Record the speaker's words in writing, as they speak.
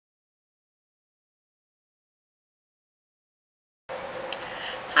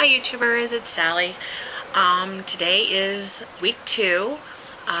Hi YouTubers, it's Sally. Today is week 2.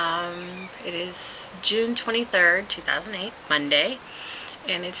 It is June 23rd, 2008, Monday,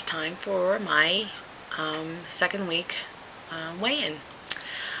 and it's time for my second week weigh-in.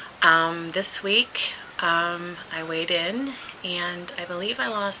 This week I weighed in and I believe I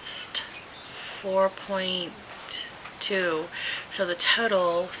lost 4.2, so the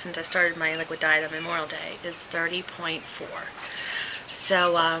total since I started my liquid diet on Memorial Day is 30.4.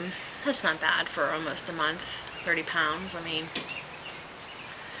 So that's not bad for almost a month. 30 pounds, I mean.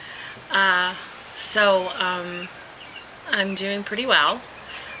 I'm doing pretty well.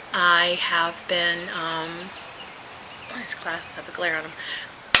 I have been, these glasses have a glare on them.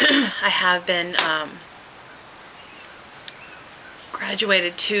 I have been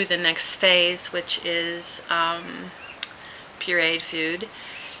graduated to the next phase, which is pureed food.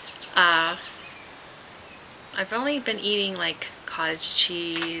 I've only been eating like cottage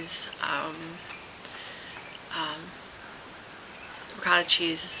cheese. Ricotta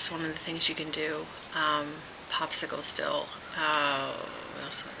cheese is one of the things you can do. Popsicle still. What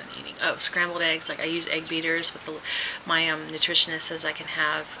else have I been eating? Oh, scrambled eggs. Like I use egg beaters with my nutritionist says I can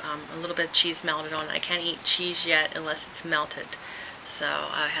have a little bit of cheese melted on it. I can't eat cheese yet unless it's melted. So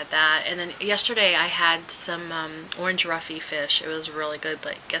I had that, and then yesterday I had some orange roughy fish. It was really good,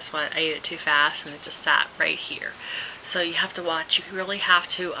 but guess what? I ate it too fast and it just sat right here. So you have to watch. You really have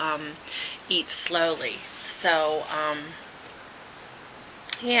to eat slowly. So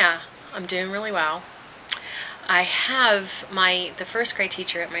yeah, I'm doing really well. I have the first grade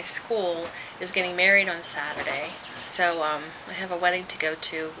teacher at my school is getting married on Saturday, so I have a wedding to go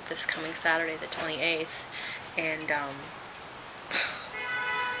to this coming Saturday, the 28th, and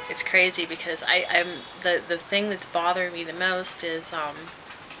it's crazy because the thing that's bothering me the most is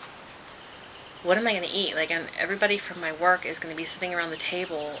what am I going to eat? Like, everybody from my work is going to be sitting around the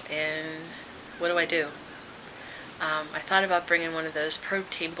table, and what do I do? I thought about bringing one of those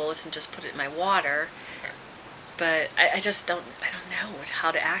protein bullets and just put it in my water, but I just don't know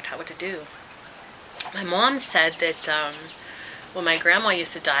how to act, what to do. My mom said that when my grandma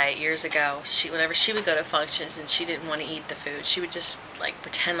used to diet years ago, whenever she would go to functions and she didn't want to eat the food, she would just like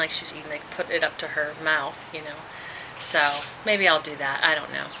pretend like she was eating, like put it up to her mouth, you know. So maybe I'll do that. I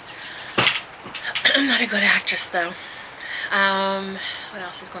don't know. I'm not a good actress though. What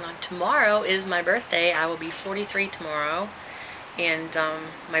else is going on? Tomorrow is my birthday. I will be 43 tomorrow, and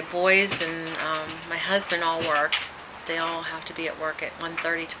my boys and my husband all work. They all have to be at work at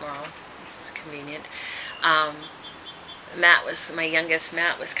 1:30 tomorrow. It's convenient. My youngest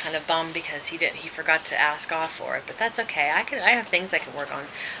Matt was kind of bummed because he forgot to ask off for it, but that's okay. I have things I can work on.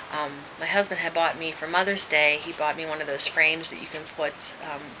 My husband had bought me for Mother's Day. He bought me one of those frames that you can put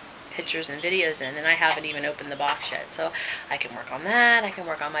pictures and videos in, and I haven't even opened the box yet, so I can work on that. I can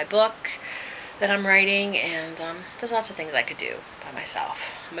work on my book that I'm writing, and there's lots of things I could do by myself.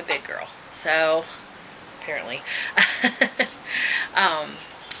 I'm a big girl, so apparently.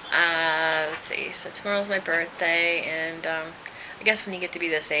 Let's see, so tomorrow's my birthday, and I guess when you get to be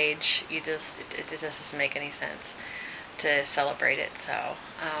this age, it just doesn't make any sense to celebrate it. So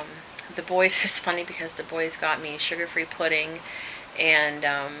the boys, it's funny because the boys got me sugar-free pudding, and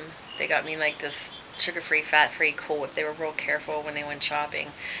they got me like this sugar-free, fat-free Cool Whip. They were real careful when they went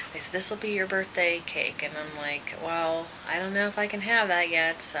shopping. They said, this will be your birthday cake, and I'm like, well, I don't know if I can have that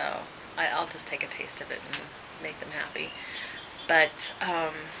yet, so I'll just take a taste of it and make them happy. But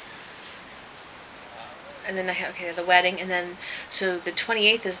and then I have, okay, the wedding, and then so the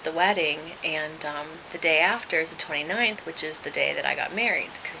 28th is the wedding, and the day after is the 29th, which is the day that I got married,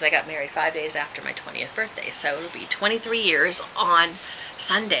 because I got married 5 days after my 20th birthday. So it'll be 23 years on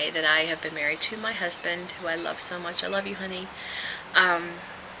Sunday that I have been married to my husband, who I love so much. I love you, honey.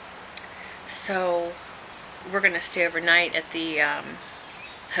 So we're gonna stay overnight at the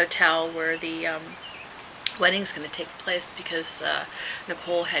hotel where the wedding's going to take place, because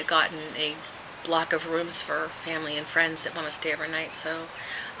Nicole had gotten a block of rooms for family and friends that want to stay overnight. So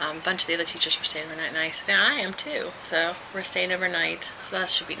a bunch of the other teachers were staying overnight, and I said, yeah, I am too. So we're staying overnight, so that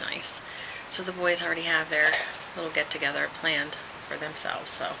should be nice. So the boys already have their little get-together planned for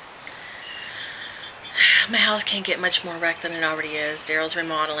themselves. So my house can't get much more wrecked than it already is. Daryl's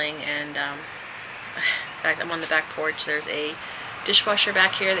remodeling, and in fact, I'm on the back porch. There's a dishwasher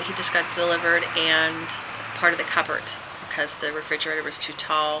back here that he just got delivered, and part of the cupboard, because the refrigerator was too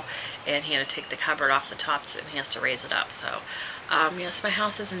tall and he had to take the cupboard off the top and he has to raise it up. So yes, my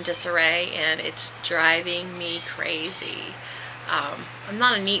house is in disarray and it's driving me crazy. I'm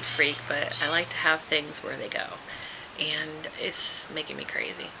not a neat freak, but I like to have things where they go, and it's making me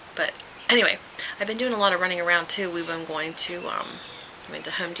crazy. But anyway, I've been doing a lot of running around too. We've been going to We went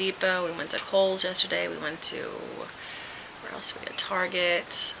to Home Depot, we went to Kohl's yesterday, we went to, where else? We got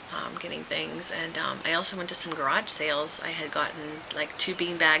Target, getting things, and I also went to some garage sales. I had gotten like 2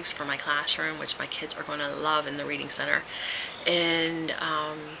 bean bags for my classroom, which my kids are going to love in the reading center, and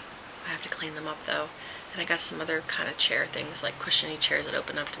I have to clean them up though. And I got some other kind of chair things, like cushiony chairs that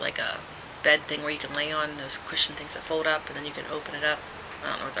open up to like a bed thing where you can lay on, those cushion things that fold up and then you can open it up. I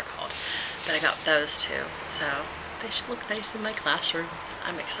don't know what they're called, but I got those too, so they should look nice in my classroom.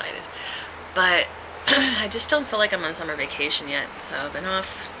 I'm excited, but I just don't feel like I'm on summer vacation yet. So I've been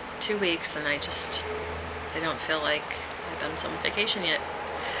off 2 weeks and I don't feel like I've been on summer vacation yet.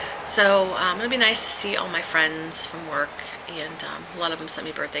 So it'll be nice to see all my friends from work, and a lot of them sent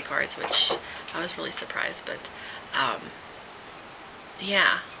me birthday cards, which I was really surprised, but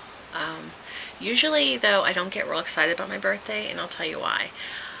yeah. Usually though, I don't get real excited about my birthday, and I'll tell you why.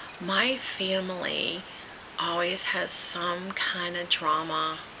 My family always has some kind of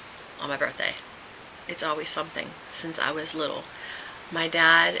drama on my birthday. It's always something since I was little. My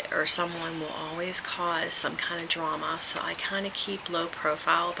dad or someone will always cause some kind of drama, so I kind of keep low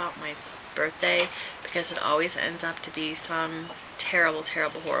profile about my birthday because it always ends up to be some terrible,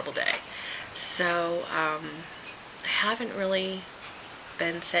 terrible, horrible day. So I haven't really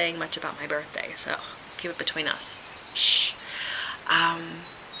been saying much about my birthday, so keep it between us. Shh.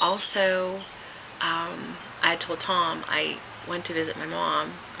 Also, I told Tom I went to visit my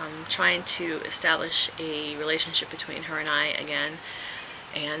mom. I'm trying to establish a relationship between her and I again,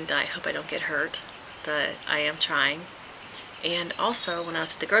 and I hope I don't get hurt, but I am trying. And also, when I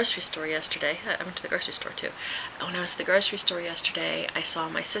was at the grocery store yesterday, I went to the grocery store too. When I was at the grocery store yesterday, I saw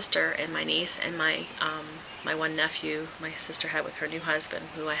my sister and my niece and my one nephew my sister had with her new husband,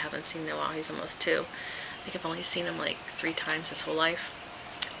 who I haven't seen in a while. He's almost 2. I think I've only seen him like 3 times his whole life.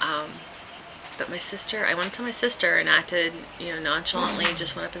 But my sister, I went to my sister and acted, nonchalantly,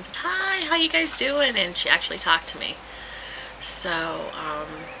 just went up and said, "Hi, how you guys doing?" And she actually talked to me. So,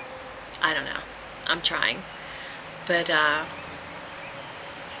 I don't know. I'm trying. But,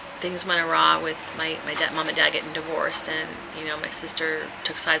 things went awry with my mom and dad getting divorced, and, my sister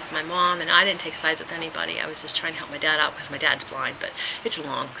took sides with my mom, and I didn't take sides with anybody. I was just trying to help my dad out because my dad's blind, but it's a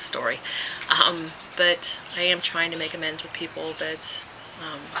long story. But I am trying to make amends with people, but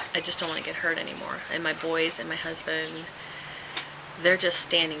I just don't want to get hurt anymore. And my boys and my husband, they're just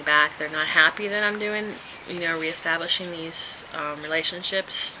standing back. They're not happy that I'm doing, reestablishing these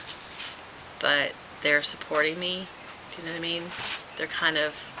relationships, but they're supporting me. Do you know what I mean? They're kind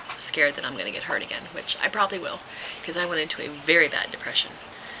of scared that I'm going to get hurt again, which I probably will, because I went into a very bad depression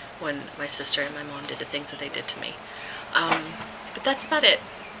when my sister and my mom did the things that they did to me. But that's about it.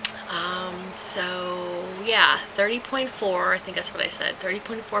 So yeah, 30.4, I think that's what I said,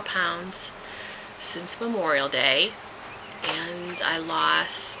 30.4 pounds since Memorial Day, and I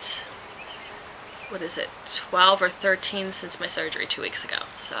lost, 12 or 13 since my surgery 2 weeks ago.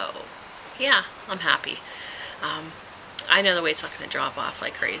 So yeah, I'm happy. I know the weight's not going to drop off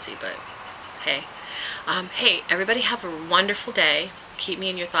like crazy, but hey. Hey, everybody have a wonderful day. Keep me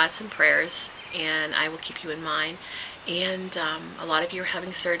in your thoughts and prayers, and I will keep you in mind. And a lot of you are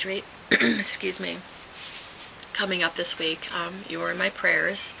having surgery, excuse me, coming up this week. You are in my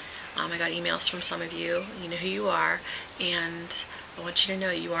prayers. I got emails from some of you. You know who you are. And I want you to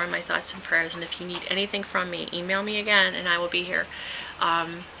know you are in my thoughts and prayers. And if you need anything from me, email me again, and I will be here.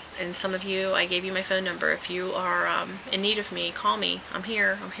 And some of you, I gave you my phone number. If you are in need of me, call me. I'm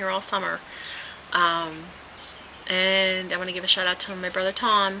here. I'm here all summer. And I want to give a shout out to my brother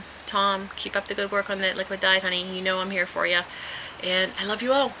Tom. Tom, keep up the good work on that liquid diet, honey. You know I'm here for you. And I love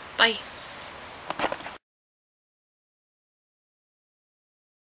you all. Bye.